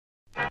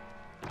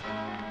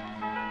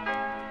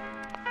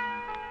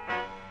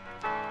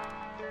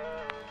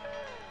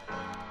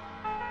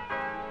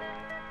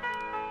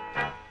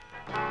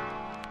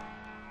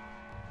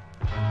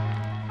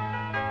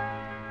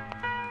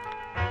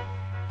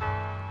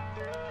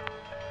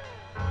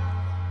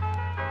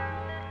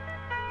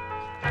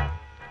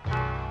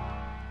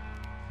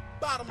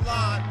Bottom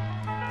line,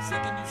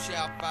 seeking you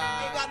shall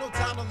find. ain't got no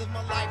time to live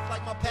my life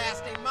like my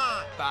past ain't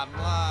mine. Bottom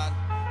line,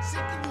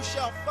 Seeking you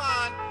shall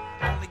find.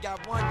 only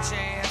got one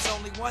chance,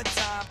 only one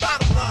time.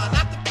 Bottom line,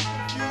 not to be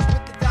confused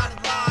with the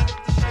dotted line. If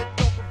the shit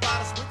don't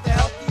provide us with the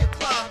healthier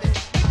climate,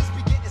 niggas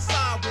be getting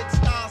signed with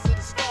styles of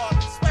the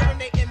stars, swearing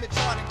they image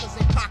on it cause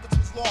their pockets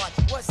was large.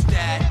 What's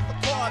that? Hit the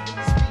card in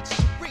the speech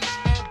to reach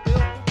and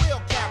build the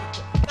real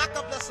character. Knock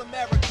up less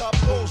America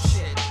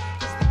bullshit.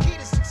 Cause the key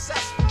to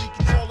successfully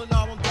controlling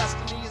our own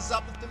destiny is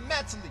uplifting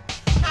mentally.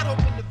 Not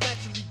hoping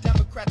eventually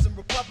Democrats and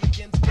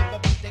Republicans give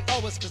up what they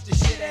owe us cause the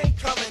shit ain't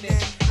coming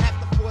in.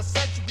 After 4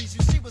 centuries,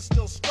 you see we're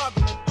still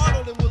struggling.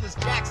 Arnold and Willis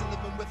Jackson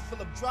living with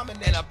Philip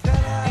Drummond In a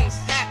penthouse. ain't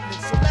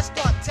happening. So let's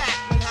start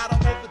tackling how to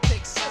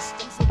overtake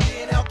systems with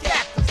being held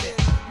captive in.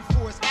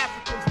 Before as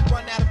Africans we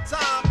run out of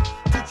time.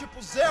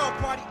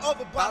 200 party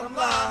over. Bottom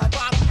line,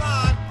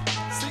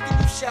 Seeking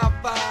you shall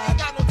ain't find.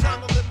 got no time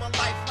to live my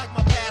life like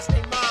my past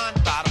ain't mine.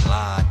 Bottom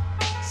line,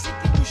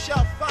 Seeking you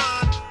shall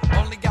find.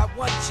 only got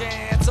one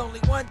chance, only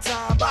one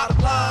time. Bottom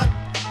line,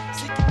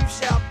 Seeking you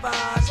shall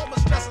find. so much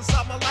stress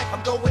inside my life,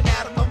 I'm going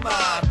out of my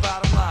mind.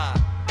 Bottom line,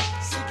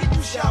 Seeking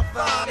you shall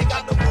find. Ain't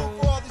got no room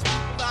for all these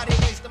people out here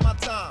wasting my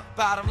time.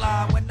 bottom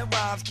line, when the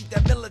rhymes keep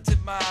that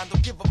militant mind.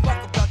 Don't give a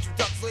fuck about you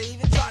ducks or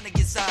even trying to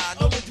get signed.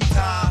 Only do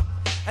time.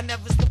 I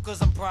never slip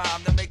cause I'm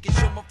primed. I'm making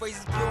sure my phrase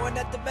is pure and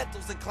that the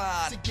mental's To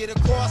inclined. get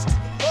across to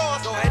the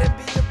lost, Go ahead and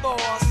be the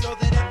boss. know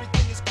that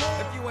everything is cool.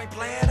 If you ain't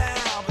playing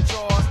out, but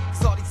yours.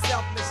 Cause all these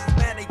self-missions,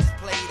 man, they just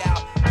played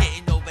out.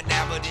 Getting over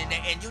now, but in the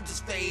end, you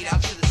just fade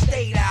out. Should've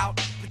stayed out,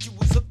 but you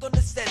was hooked on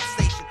the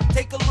sensation.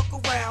 Take a look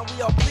around,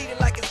 we all bleeding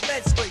like it's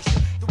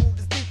menstruation. The wound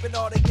is deep and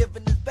all they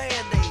giving is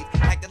band-aids.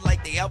 Acting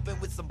like they helping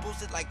with some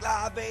bullshit like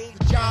Live Aid.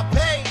 The job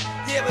paid.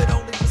 Yeah, but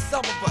only for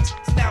some of us.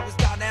 So now it's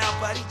down now,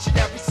 but each and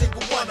every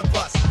single one of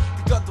us.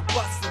 The guns will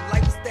bust and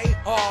life will stay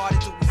hard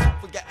until we soon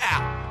figure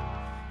out.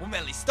 We're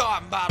merely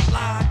starting. Bottom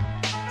line,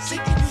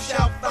 seeking you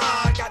shall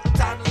find. Got no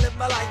time to live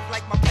my life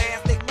like my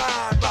past ain't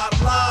mine.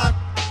 Bottom line,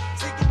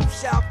 seeking you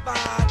shall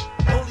find.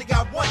 Only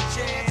got one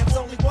chance,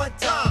 only one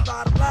time.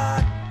 Bottom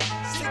line,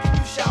 seeking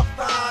you shall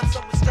find. So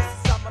much stress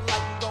inside my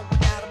life, I'm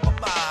going out of my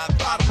mind.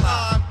 Bottom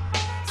line,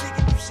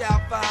 seeking you shall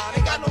find.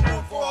 Ain't got no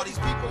room for all these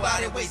people out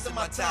here wasting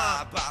my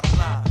time. Bottom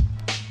line.